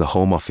 but whom the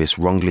Home Office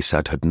wrongly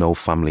said had no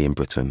family in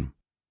Britain.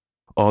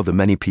 Or the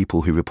many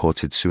people who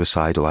reported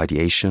suicidal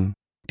ideation,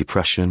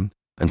 depression,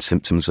 and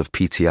symptoms of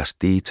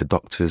PTSD to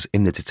doctors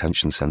in the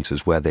detention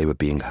centres where they were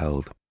being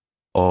held.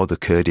 Or the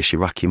Kurdish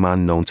Iraqi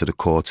man known to the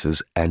court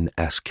as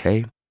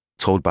NSK,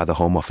 told by the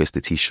Home Office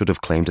that he should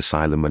have claimed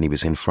asylum when he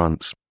was in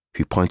France,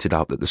 who pointed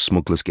out that the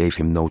smugglers gave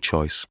him no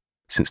choice,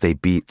 since they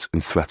beat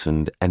and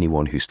threatened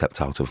anyone who stepped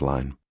out of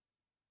line.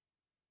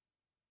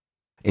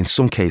 In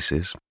some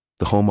cases,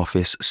 the Home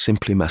Office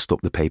simply messed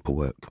up the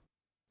paperwork.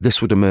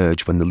 This would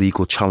emerge when the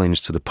legal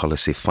challenge to the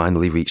policy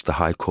finally reached the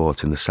High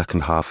Court in the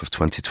second half of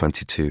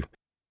 2022,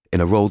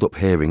 in a rolled-up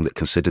hearing that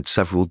considered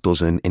several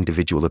dozen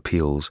individual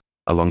appeals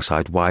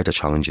alongside wider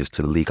challenges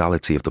to the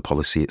legality of the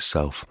policy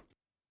itself.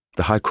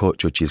 The High Court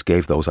judges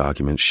gave those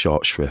arguments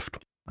short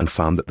shrift and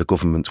found that the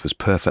government was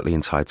perfectly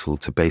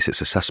entitled to base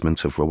its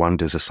assessment of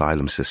Rwanda's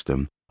asylum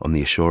system on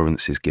the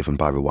assurances given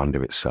by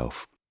Rwanda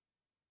itself.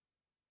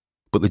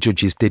 But the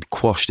judges did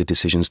quash the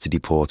decisions to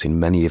deport in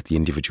many of the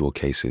individual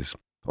cases,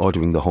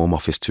 ordering the Home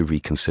Office to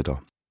reconsider.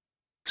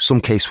 Some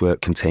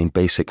casework contained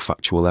basic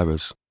factual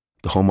errors.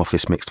 The Home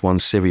Office mixed one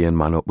Syrian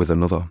man up with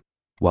another,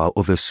 while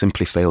others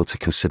simply failed to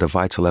consider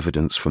vital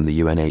evidence from the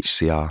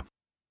UNHCR.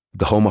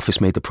 The Home Office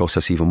made the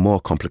process even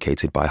more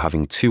complicated by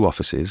having 2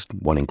 offices,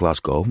 one in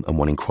Glasgow and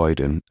one in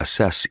Croydon,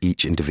 assess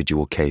each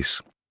individual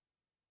case.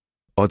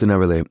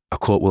 Ordinarily, a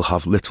court will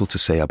have little to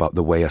say about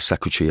the way a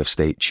Secretary of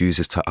State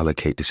chooses to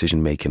allocate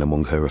decision-making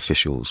among her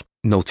officials,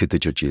 noted the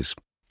judges,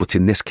 but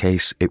in this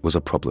case it was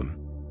a problem.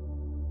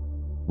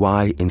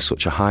 Why, in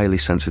such a highly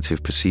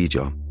sensitive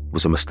procedure,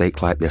 was a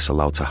mistake like this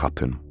allowed to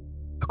happen?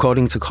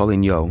 According to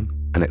Colin Yeo,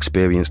 an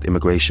experienced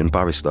immigration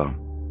barrister,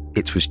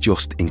 it was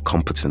just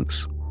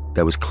incompetence.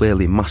 There was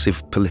clearly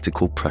massive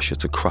political pressure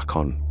to crack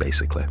on,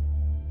 basically.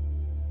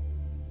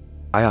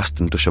 I asked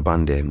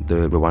Ndushabande,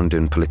 the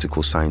Rwandan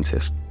political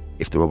scientist,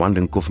 if the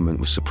Rwandan government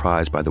was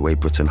surprised by the way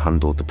Britain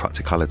handled the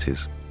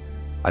practicalities.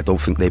 I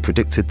don't think they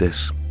predicted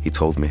this, he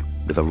told me,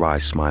 with a wry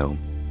smile.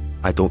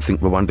 I don't think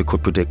Rwanda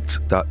could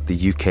predict that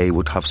the UK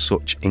would have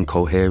such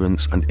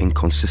incoherence and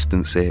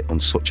inconsistency on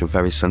such a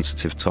very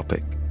sensitive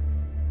topic.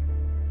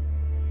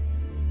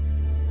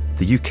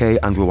 The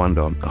UK and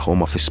Rwanda, a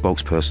Home Office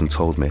spokesperson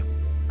told me,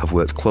 have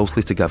worked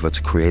closely together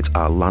to create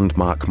our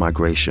landmark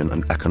migration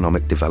and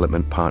economic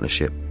development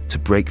partnership to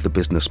break the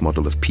business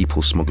model of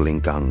people smuggling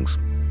gangs.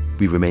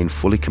 We remain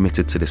fully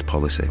committed to this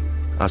policy,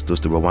 as does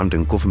the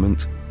Rwandan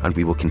government, and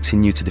we will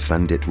continue to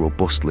defend it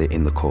robustly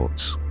in the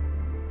courts.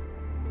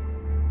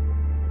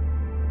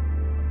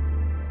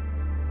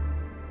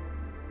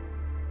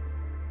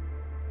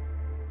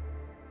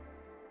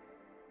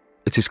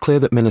 It is clear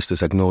that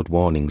ministers ignored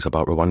warnings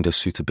about Rwanda's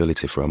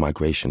suitability for a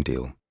migration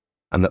deal,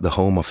 and that the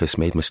Home Office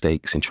made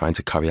mistakes in trying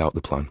to carry out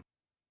the plan.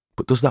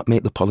 But does that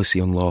make the policy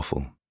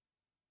unlawful?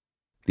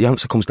 The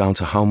answer comes down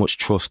to how much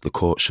trust the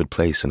court should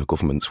place in a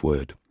government's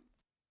word.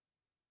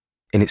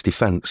 In its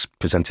defence,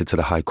 presented to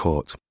the High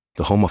Court,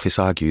 the Home Office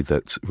argued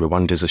that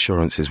Rwanda's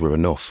assurances were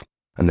enough,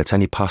 and that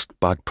any past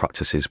bad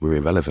practices were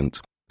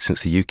irrelevant,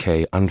 since the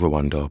UK and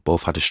Rwanda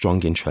both had a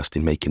strong interest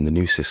in making the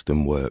new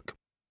system work.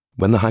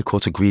 When the High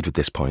Court agreed with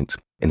this point,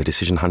 in the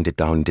decision handed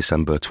down in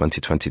December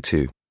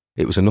 2022,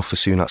 it was enough for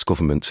Sunak's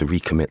government to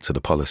recommit to the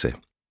policy.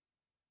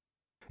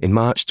 In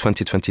March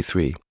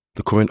 2023,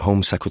 the current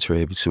Home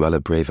Secretary Suella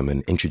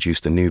Braverman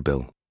introduced a new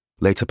bill,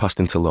 later passed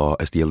into law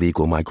as the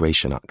Illegal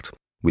Migration Act,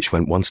 which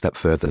went one step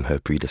further than her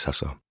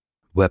predecessor.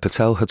 Where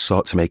Patel had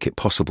sought to make it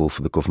possible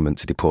for the government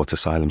to deport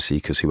asylum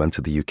seekers who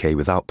entered the UK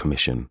without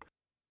permission,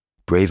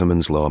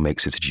 Braverman's law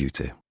makes it a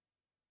duty.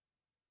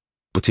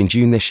 But in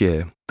June this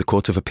year, the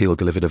Court of Appeal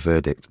delivered a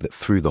verdict that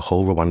threw the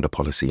whole Rwanda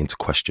policy into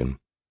question.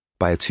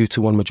 By a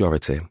 2-1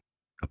 majority,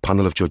 a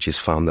panel of judges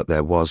found that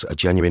there was a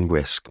genuine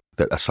risk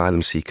that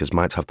asylum seekers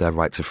might have their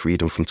right to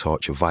freedom from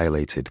torture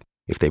violated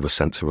if they were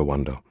sent to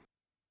Rwanda.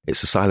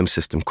 Its asylum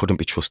system couldn't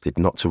be trusted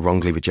not to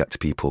wrongly reject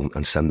people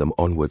and send them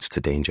onwards to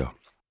danger.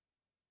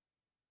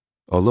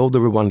 Although the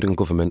Rwandan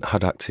government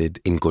had acted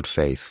in good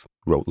faith,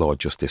 wrote Lord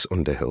Justice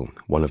Underhill,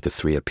 one of the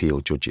 3 appeal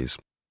judges,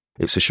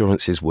 its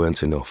assurances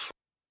weren't enough.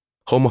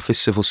 Home Office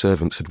civil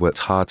servants had worked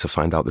hard to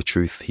find out the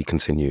truth, he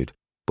continued,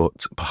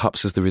 but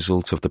perhaps as the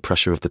result of the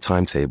pressure of the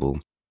timetable,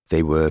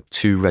 they were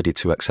too ready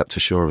to accept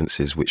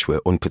assurances which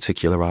were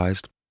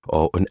unparticularised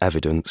or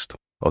unevidenced,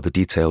 or the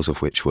details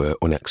of which were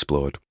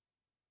unexplored.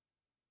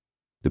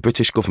 The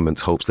British government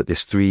hopes that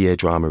this 3-year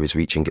drama is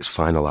reaching its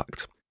final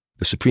act.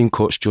 The Supreme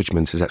Court's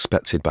judgment is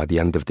expected by the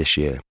end of this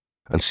year,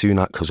 and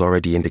Sunak has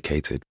already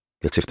indicated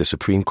that if the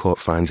Supreme Court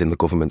finds in the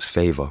government's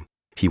favour,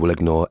 he will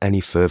ignore any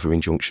further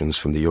injunctions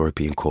from the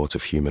European Court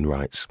of Human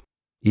Rights.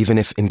 Even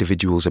if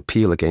individuals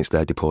appeal against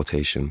their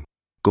deportation,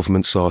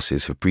 government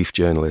sources have briefed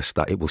journalists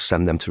that it will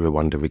send them to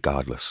Rwanda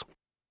regardless.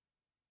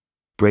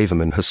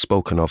 Braverman has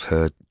spoken of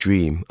her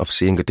dream of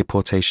seeing a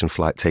deportation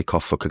flight take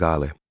off for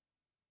Kigali.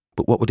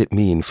 But what would it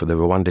mean for the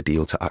Rwanda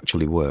deal to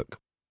actually work?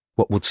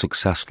 What would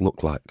success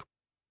look like?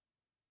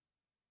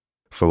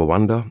 For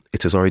Rwanda,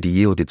 it has already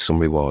yielded some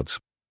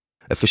rewards.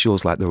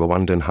 Officials like the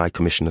Rwandan High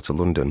Commissioner to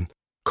London,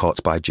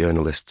 caught by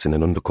journalists in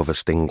an undercover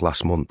sting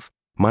last month,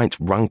 might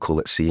rankle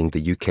at seeing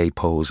the UK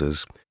pose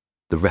as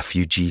the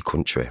refugee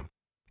country,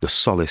 the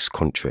solace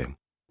country,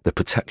 the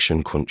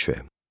protection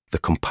country, the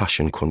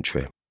compassion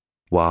country,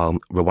 while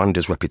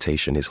Rwanda's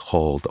reputation is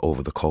hauled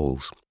over the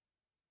coals.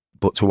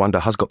 But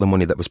Rwanda has got the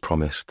money that was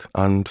promised,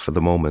 and for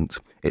the moment,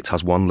 it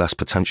has one less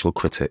potential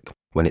critic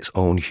when its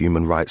own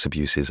human rights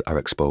abuses are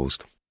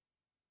exposed.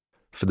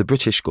 For the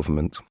British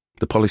government,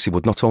 the policy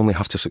would not only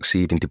have to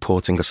succeed in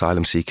deporting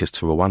asylum seekers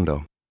to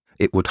Rwanda,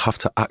 it would have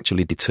to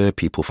actually deter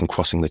people from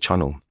crossing the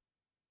channel.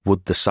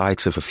 Would the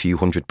sight of a few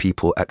hundred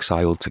people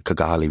exiled to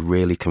Kigali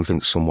really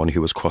convince someone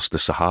who has crossed the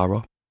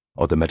Sahara,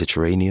 or the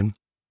Mediterranean,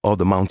 or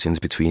the mountains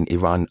between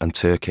Iran and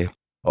Turkey,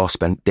 or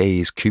spent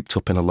days cooped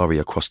up in a lorry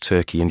across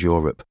Turkey and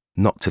Europe,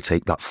 not to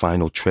take that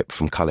final trip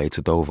from Calais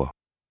to Dover?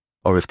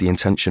 Or if the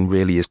intention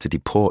really is to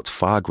deport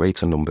far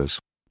greater numbers,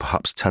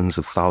 perhaps tens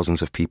of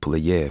thousands of people a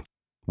year,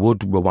 would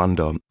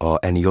Rwanda, or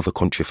any other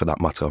country for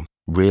that matter,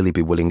 really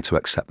be willing to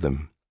accept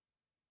them?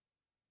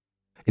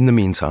 In the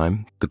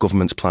meantime, the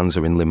government's plans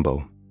are in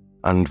limbo,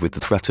 and with the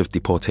threat of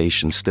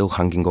deportation still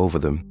hanging over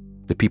them,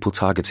 the people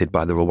targeted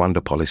by the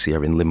Rwanda policy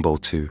are in limbo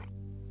too.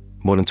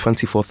 More than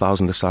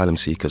 24,000 asylum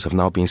seekers have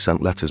now been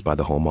sent letters by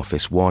the Home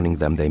Office warning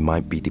them they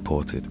might be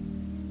deported.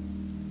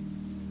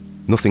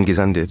 Nothing is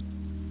ended.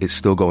 It's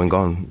still going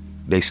on.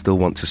 They still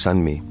want to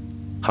send me.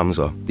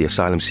 Hamza, the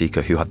asylum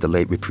seeker who had the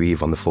late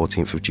reprieve on the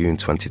 14th of June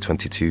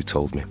 2022,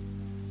 told me.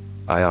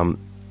 I am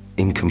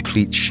in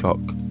complete shock.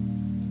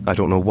 I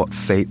don't know what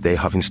fate they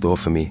have in store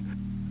for me.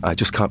 I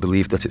just can't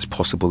believe that it's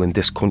possible in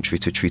this country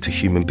to treat a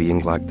human being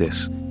like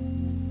this.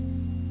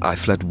 I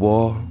fled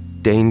war,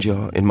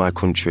 danger in my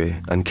country,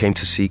 and came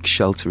to seek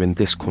shelter in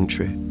this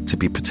country, to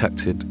be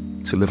protected,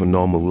 to live a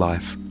normal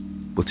life.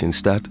 But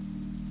instead,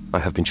 I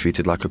have been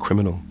treated like a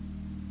criminal.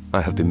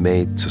 I have been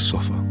made to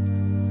suffer.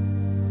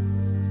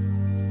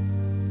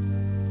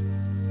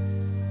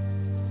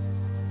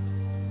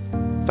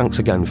 Thanks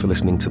again for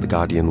listening to The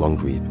Guardian Long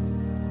Read.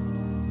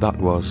 That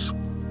was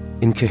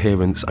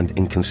Incoherence and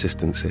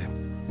Inconsistency,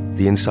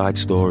 the inside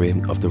story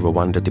of the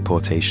Rwanda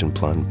deportation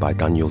plan by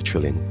Daniel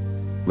Trilling,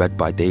 read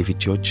by David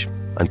Judge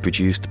and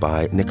produced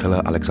by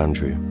Nicola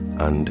Alexandru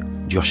and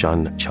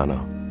Joshan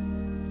Chana.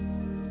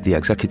 The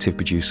executive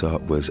producer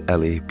was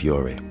Ellie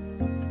Bury.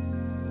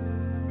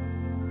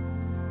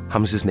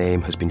 Hamza's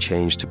name has been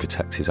changed to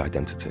protect his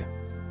identity.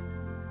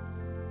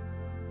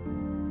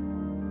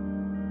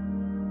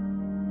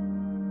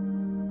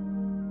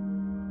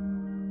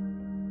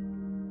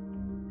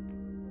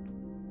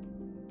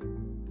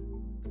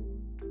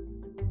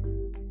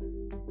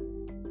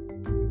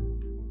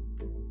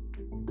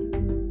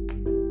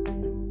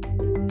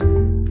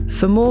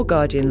 For more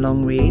Guardian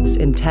long reads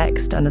in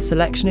text and a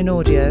selection in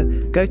audio,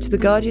 go to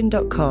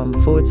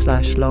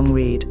theguardian.com/long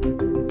read.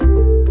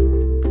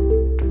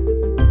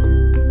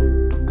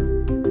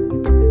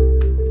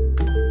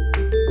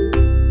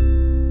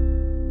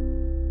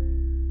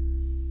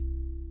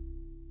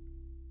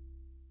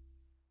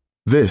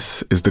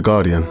 This is The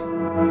Guardian.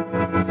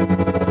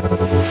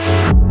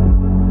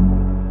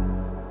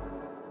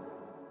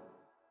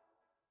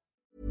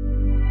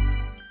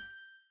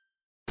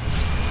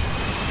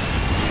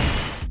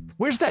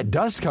 Where's that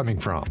dust coming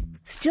from?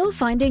 Still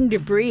finding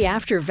debris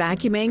after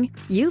vacuuming?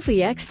 Eufy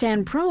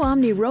X10 Pro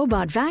Omni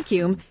Robot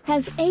Vacuum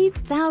has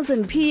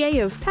 8,000 PA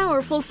of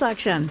powerful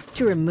suction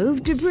to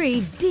remove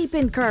debris deep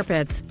in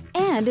carpets.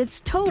 And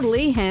it's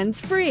totally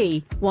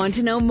hands-free. Want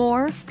to know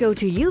more? Go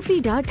to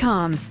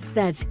eufy.com.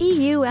 That's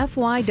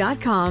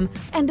EUFY.com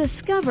and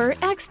discover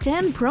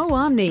X10 Pro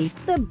Omni,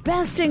 the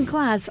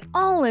best-in-class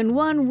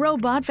all-in-one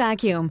robot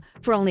vacuum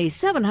for only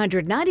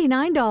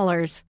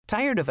 $799.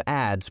 Tired of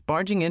ads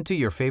barging into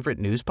your favorite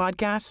news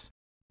podcasts?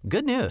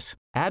 Good news.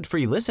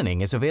 Ad-free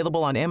listening is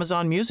available on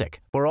Amazon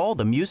Music for all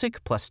the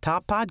music plus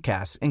top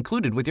podcasts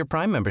included with your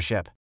Prime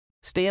membership.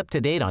 Stay up to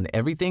date on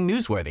everything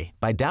newsworthy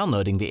by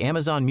downloading the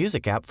Amazon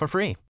Music app for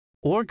free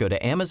or go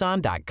to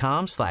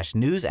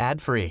amazon.com/news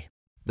ad free.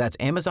 That's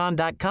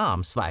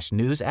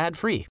amazon.com/news ad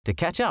free to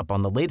catch up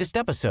on the latest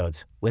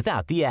episodes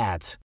without the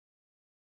ads.